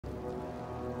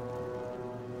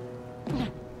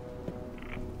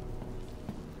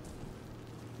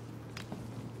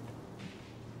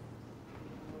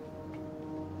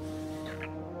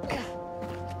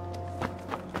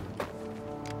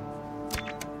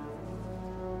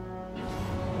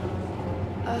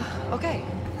Okay,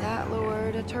 that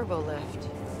lowered a turbo lift.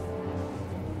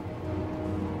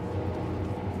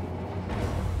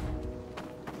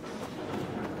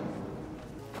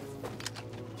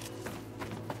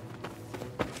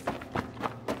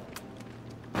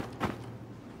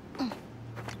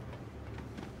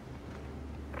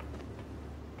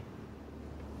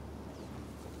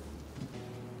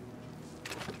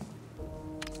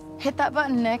 Hit that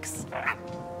button, Nix.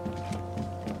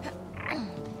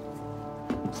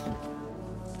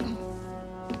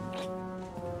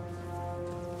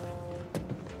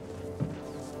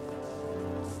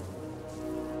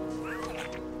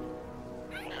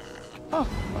 Oh,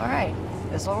 all right.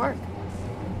 This'll work.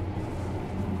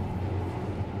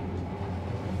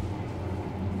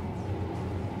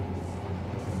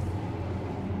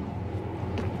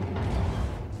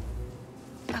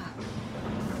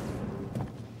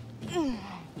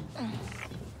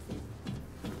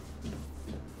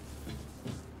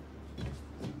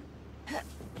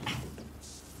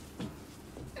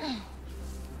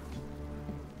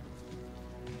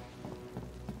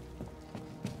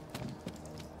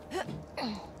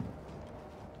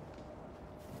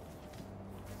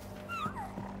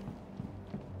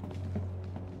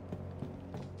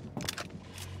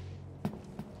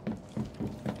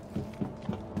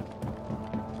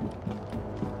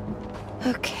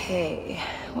 Okay,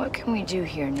 what can we do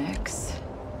here, Nix?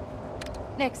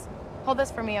 Nix, hold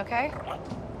this for me, okay?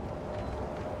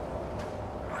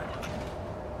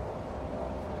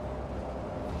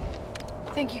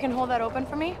 Think you can hold that open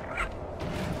for me?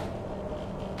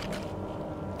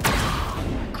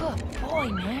 Good boy,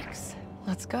 Nix.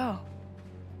 Let's go.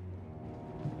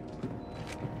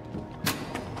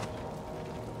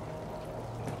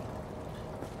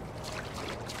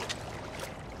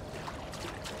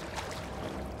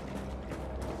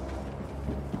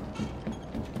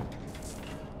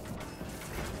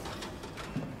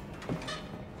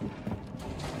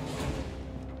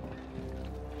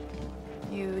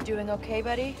 You doing okay,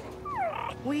 buddy?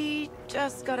 We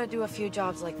just gotta do a few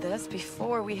jobs like this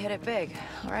before we hit it big,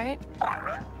 all right?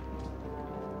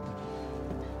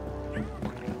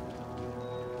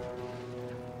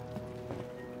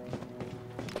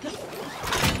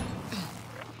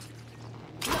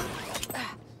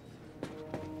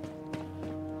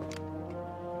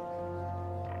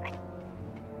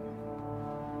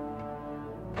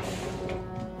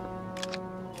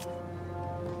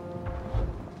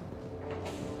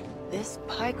 This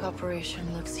Pike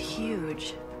operation looks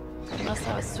huge. Must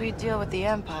have a sweet deal with the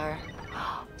Empire.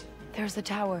 There's the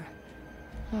tower.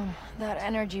 That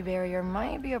energy barrier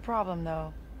might be a problem,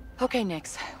 though. Okay,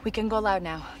 Nix. We can go loud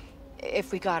now.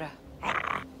 If we gotta.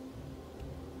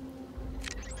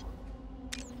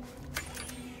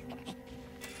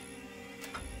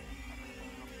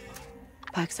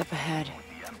 Pike's up ahead.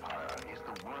 The Empire is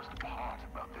the worst part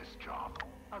about this job.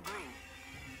 Agreed.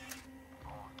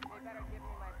 They better give me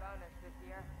my bonus this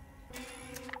year.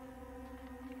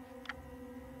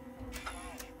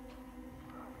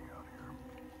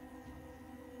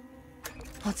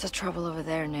 Lots of trouble over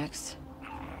there, Nix.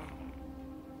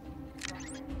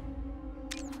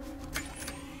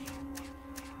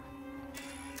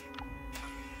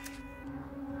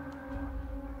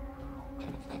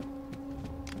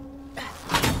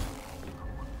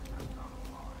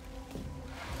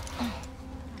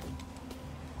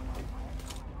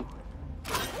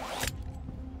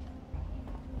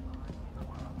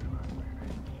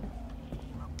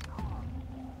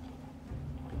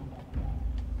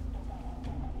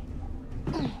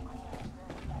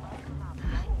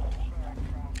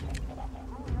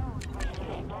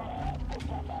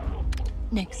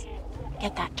 Nix,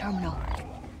 get that terminal.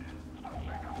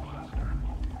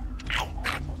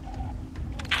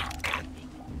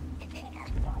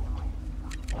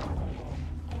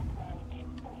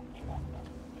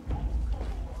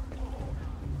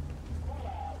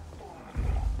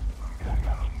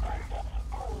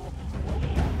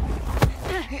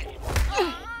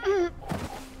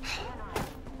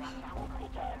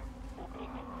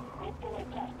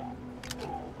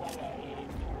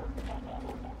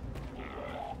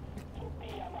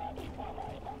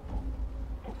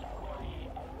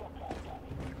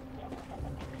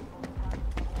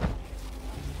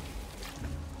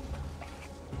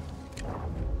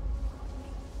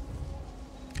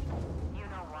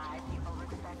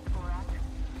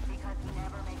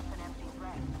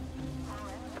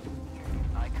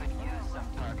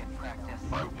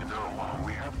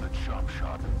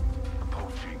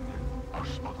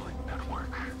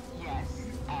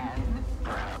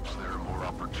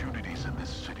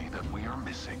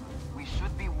 missing. We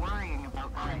should be worrying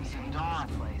about Crimson Dawn.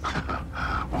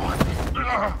 I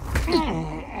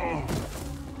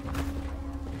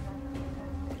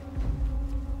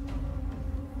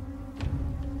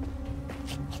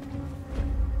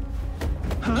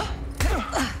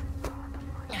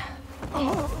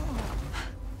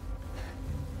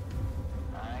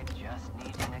just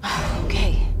need an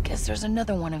Okay, guess there's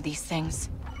another one of these things.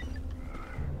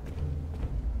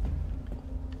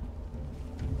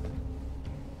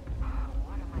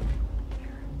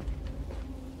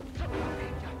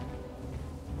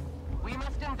 We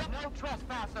must no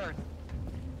trespassers.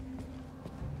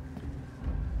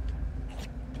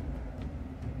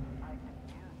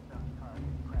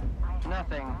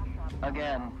 Nothing.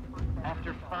 Again.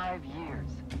 After 5 years.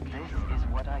 This is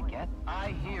what I get?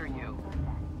 I hear you.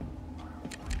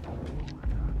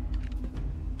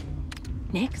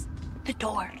 Nix, the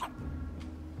door.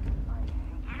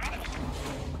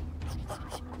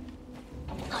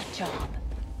 Good job.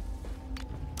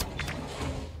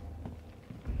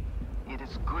 It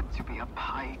is good to be a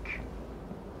pike.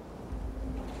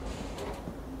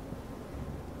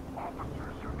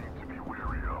 Officers you need to be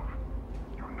wary of.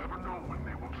 You never know when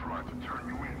they will try to turn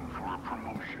you in for a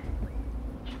promotion.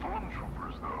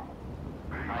 Stormtroopers, though.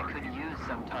 I could use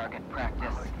some target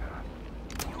practice.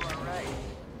 You are right.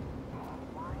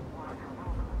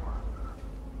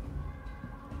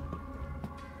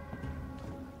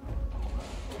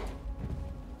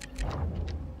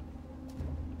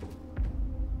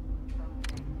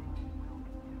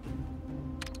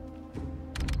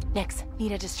 Nix,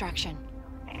 need a distraction.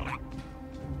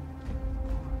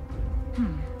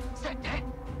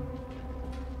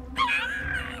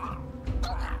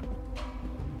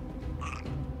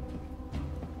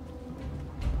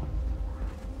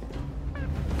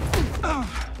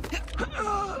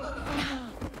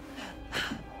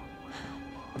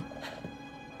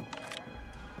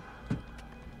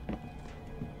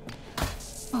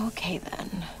 Okay then.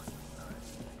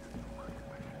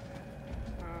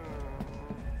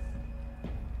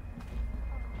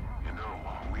 You know,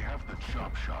 we have the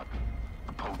chop shop,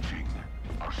 the poaching,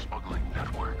 our smuggling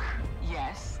network.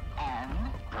 Yes, and?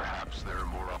 Perhaps there are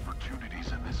more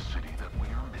opportunities in this city that we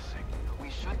are missing. We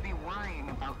should be worrying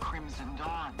about Crimson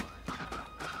Dawn.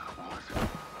 What?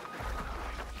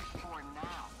 For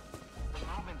now. The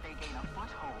moment they gain a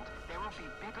foothold, there will be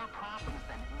bigger problems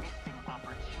than missing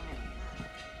opportunities.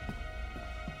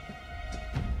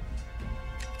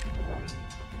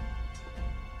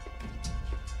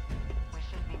 We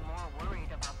should be more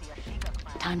worried about the Ashiga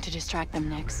clan. Time to distract them,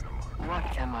 Nix.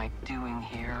 What am I doing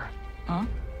here? Huh?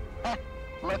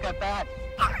 Look at that!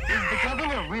 Is the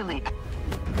governor really...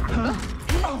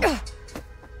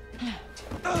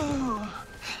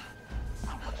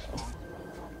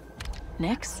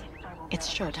 Nix, it's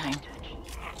showtime.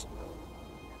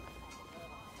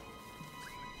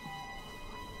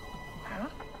 Huh?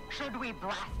 Should we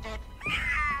blast it?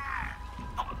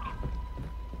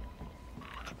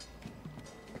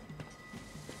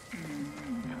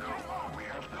 You know, we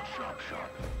have the chop shop,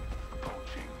 the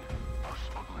poaching, our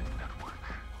smuggling network.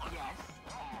 Yes,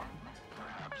 and?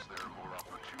 Perhaps there are more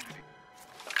opportunities.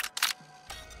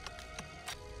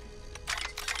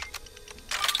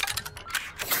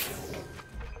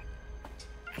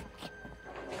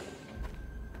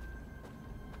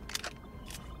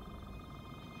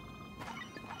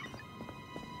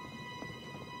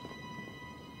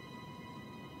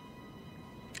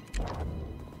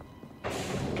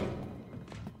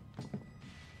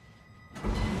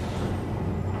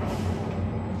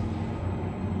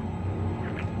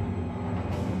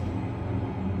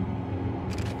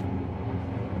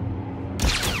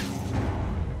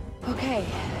 Okay,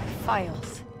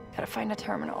 files. Gotta find a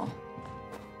terminal.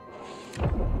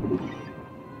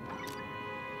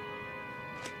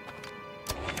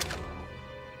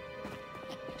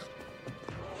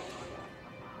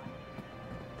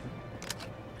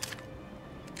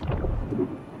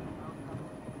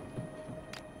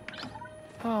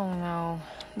 Oh no,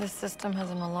 this system has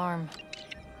an alarm.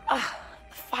 Ah,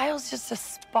 the file's just a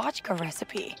spotchka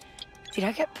recipe. Did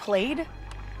I get played?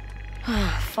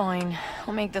 Fine,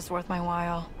 I'll make this worth my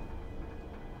while.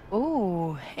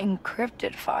 Ooh,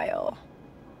 encrypted file.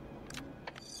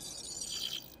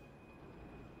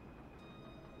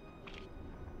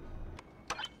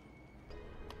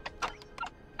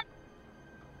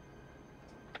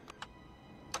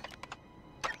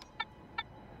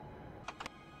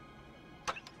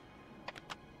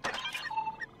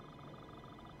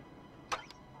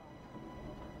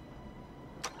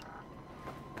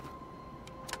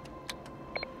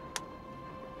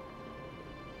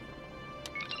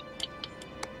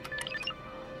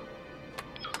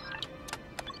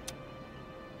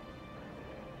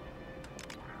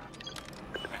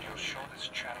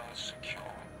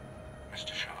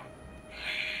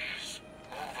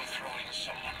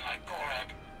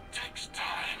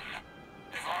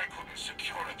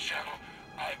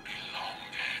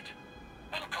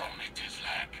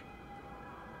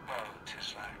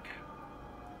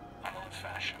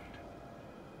 old-fashioned.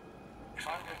 If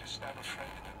I'm going to stab a friend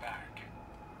in the back,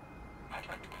 I'd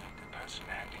like to meet the person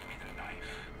handing me the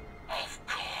knife. Of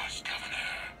course, Governor.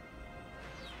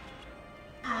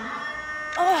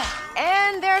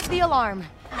 And there's the alarm.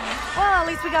 Well, at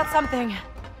least we got something.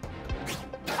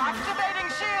 Activating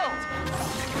shield!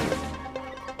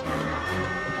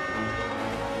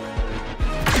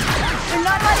 They're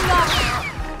not letting up!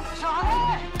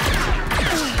 Charlie!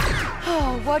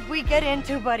 Oh, what'd we get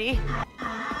into, buddy?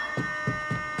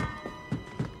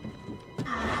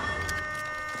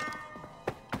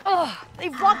 Oh,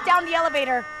 they've locked down the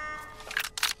elevator.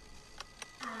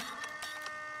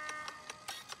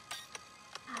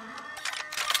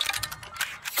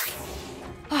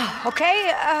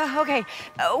 Okay, okay.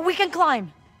 We can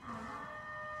climb.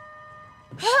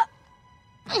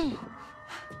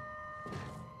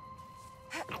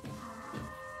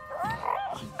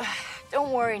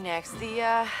 Don't worry, Nix.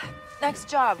 The, next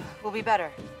job will be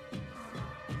better.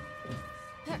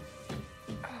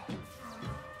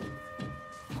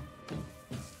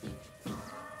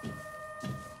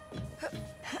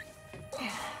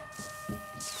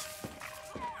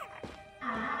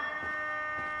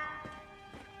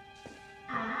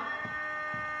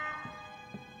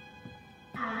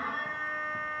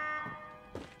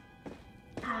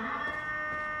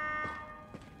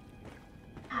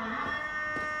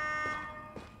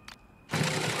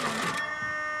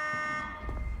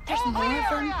 There's more of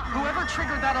them? Whoever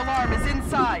triggered that alarm is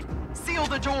inside. Seal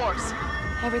the doors.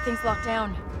 Everything's locked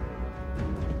down.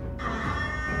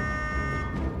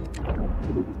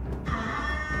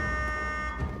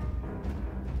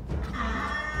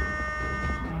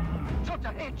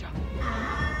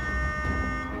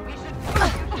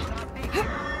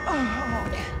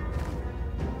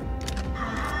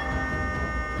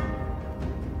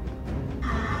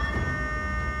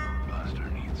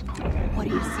 What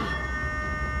do you see?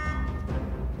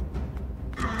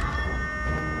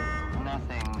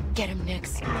 Nothing. Get him,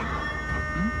 Nix.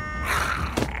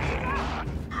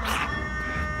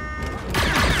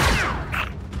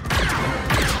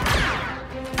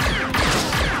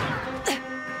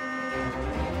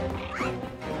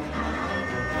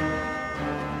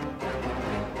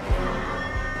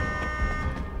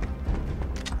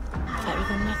 Better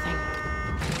than nothing.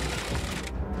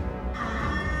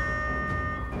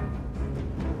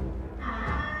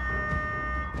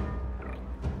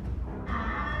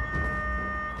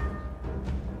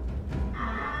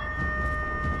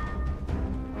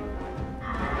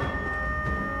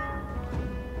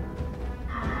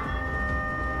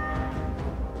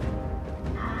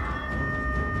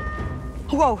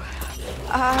 Whoa.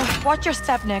 Watch your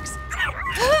step, Nix.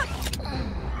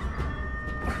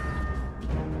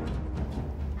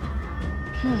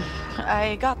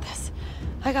 I got this.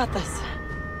 I got this.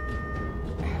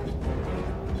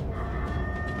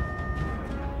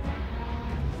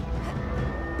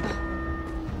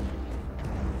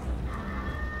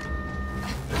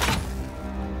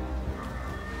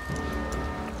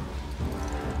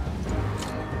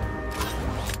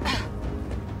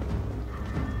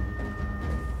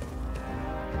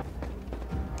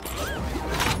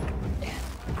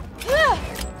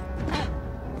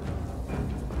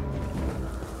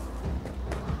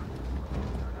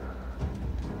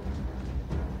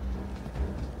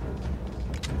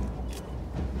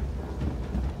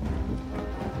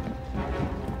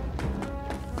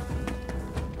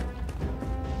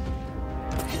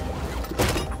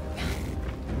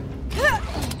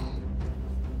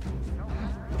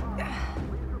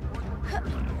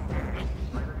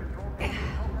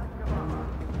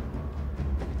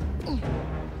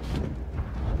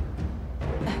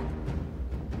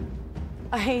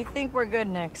 I think we're good,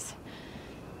 Nix.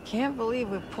 Can't believe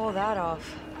we pulled that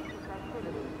off.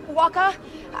 Waka,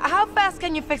 how fast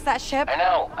can you fix that ship? I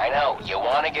know. You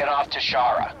want to get off to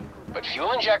Shara. But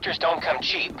fuel injectors don't come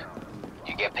cheap.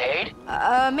 You get paid?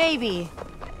 Maybe.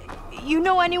 You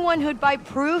know anyone who'd buy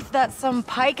proof that some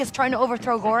Pike is trying to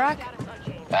overthrow Gorak?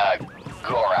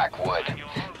 Gorak would.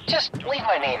 Just leave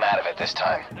my name out of it this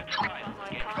time.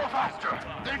 Go faster!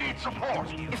 They need support!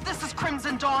 If this is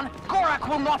Crimson Dawn, Gorak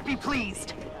will not be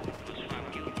pleased.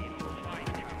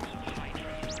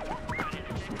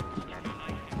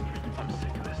 I'm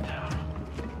sick of this town.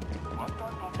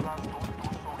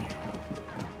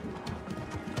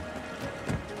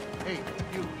 Hey,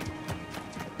 you.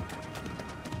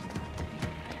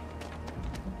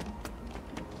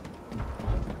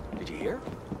 Did you hear?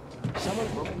 Someone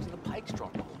broke into the Pike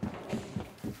stronghold.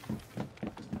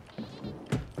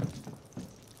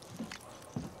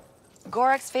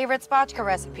 Gorak's favorite spotchka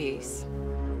recipes.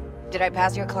 Did I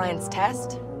pass your client's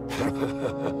test?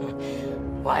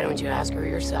 Why don't you ask her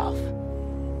yourself?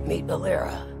 Meet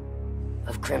Valera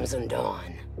of Crimson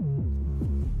Dawn.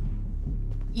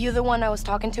 You the one I was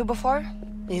talking to before?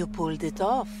 You pulled it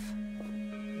off.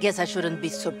 Guess I shouldn't be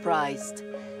surprised.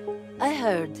 I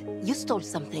heard you stole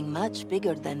something much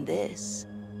bigger than this.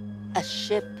 A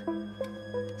ship.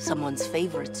 Someone's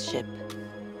favorite ship.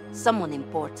 Someone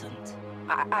important.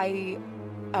 I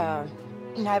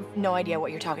have no idea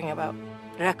what you're talking about.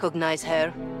 Recognize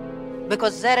her?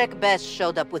 Because Zarek Besh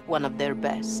showed up with one of their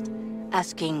best,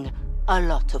 asking a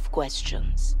lot of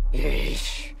questions.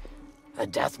 Yeesh. A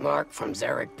death mark from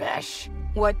Zarek Besh?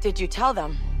 What did you tell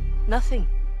them? Nothing.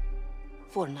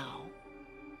 For now.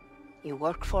 You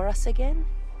work for us again?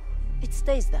 It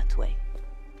stays that way.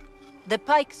 The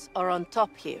Pikes are on top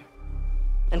here,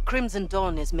 and Crimson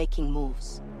Dawn is making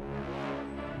moves.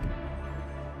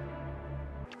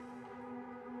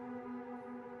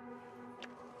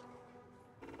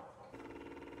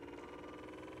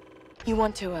 You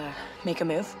want to, make a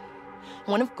move?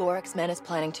 One of Gorek's men is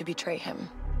planning to betray him.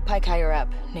 Pike higher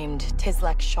up, named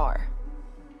Tizlek Shar.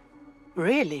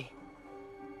 Really?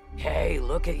 Hey,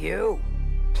 look at you.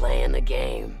 Playing the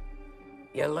game.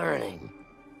 You're learning.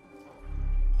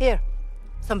 Here,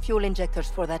 some fuel injectors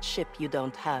for that ship you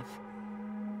don't have.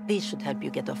 These should help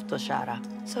you get off Toshara.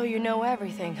 So you know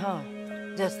everything, huh?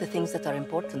 Just the things that are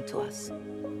important to us.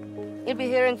 You'll be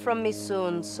hearing from me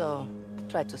soon, so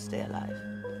try to stay alive.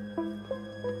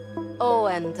 Oh,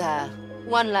 and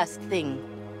one last thing.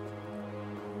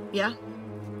 Yeah?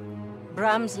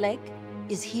 Bram's leg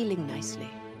is healing nicely.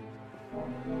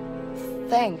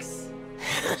 Thanks.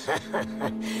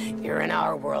 You're in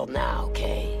our world now,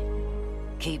 Kay.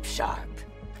 Keep sharp.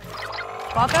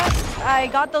 Waka, I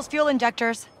got those fuel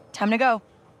injectors. Time to go.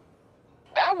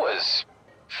 That was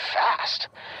fast.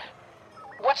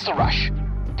 What's the rush?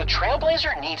 The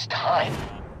Trailblazer needs time.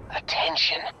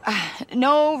 Attention.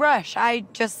 No rush. I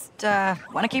just,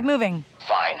 want to keep moving.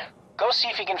 Fine. Go see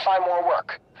if you can find more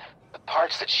work. The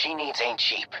parts that she needs ain't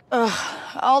cheap.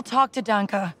 I'll talk to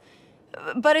Danka.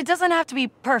 But it doesn't have to be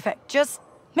perfect. Just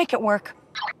make it work.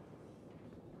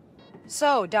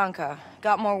 So, Danka,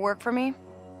 got more work for me?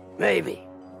 Maybe.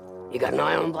 You got an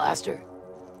ion blaster?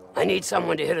 I need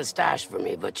someone to hit a stash for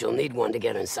me, but you'll need one to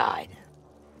get inside.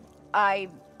 I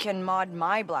can mod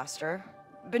my blaster.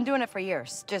 Been doing it for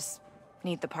years. Just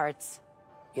need the parts.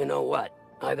 You know what?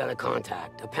 I got a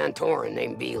contact, a Pantoran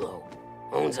named Bilo.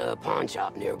 Owns a pawn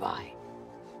shop nearby.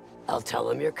 I'll tell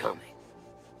him you're coming.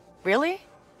 Really?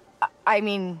 I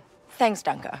mean, thanks,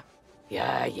 Danka.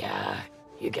 Yeah.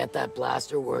 You get that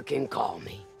blaster working, call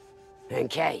me. And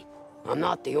Kay, I'm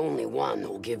not the only one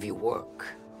who'll give you work.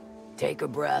 Take a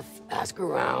breath, ask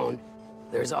around.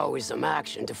 There's always some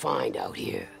action to find out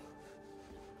here.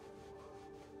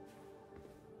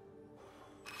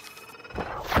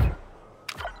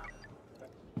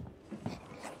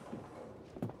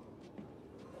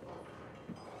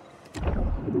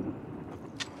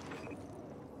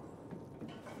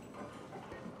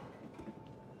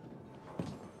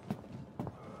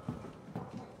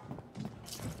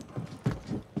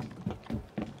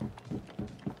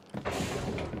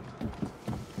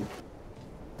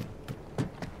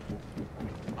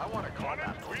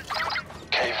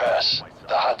 K-Vess,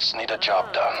 the Huts need a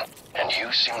job done, and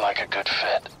you seem like a good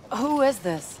fit. Who is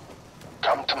this?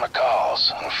 Come to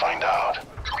McCall's and find out.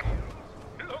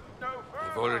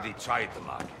 We've already tried the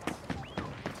market.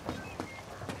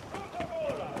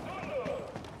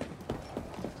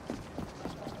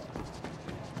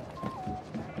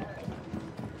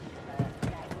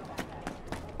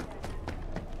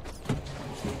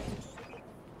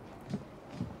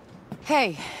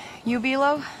 Hey, you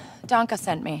Bilo? Danka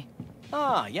sent me.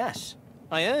 Ah, yes.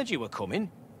 I heard you were coming.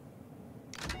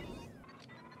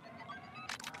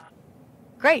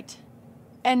 Great.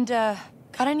 And, got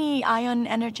any ion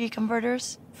energy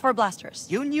converters? For blasters.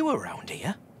 You're new around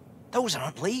here. Those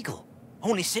aren't legal.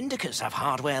 Only syndicates have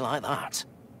hardware like that.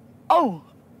 Oh!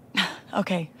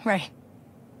 Okay, right.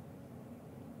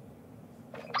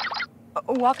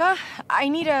 Waka, I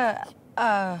need a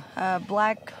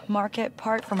black market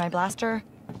part for my blaster.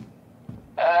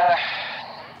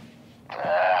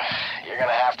 You're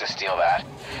gonna have to steal that.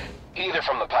 Either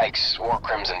from the Pikes or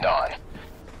Crimson Dawn.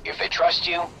 If they trust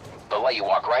you, they'll let you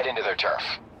walk right into their turf.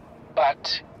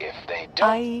 But if they don't...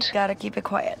 I gotta keep it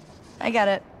quiet. I get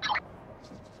it.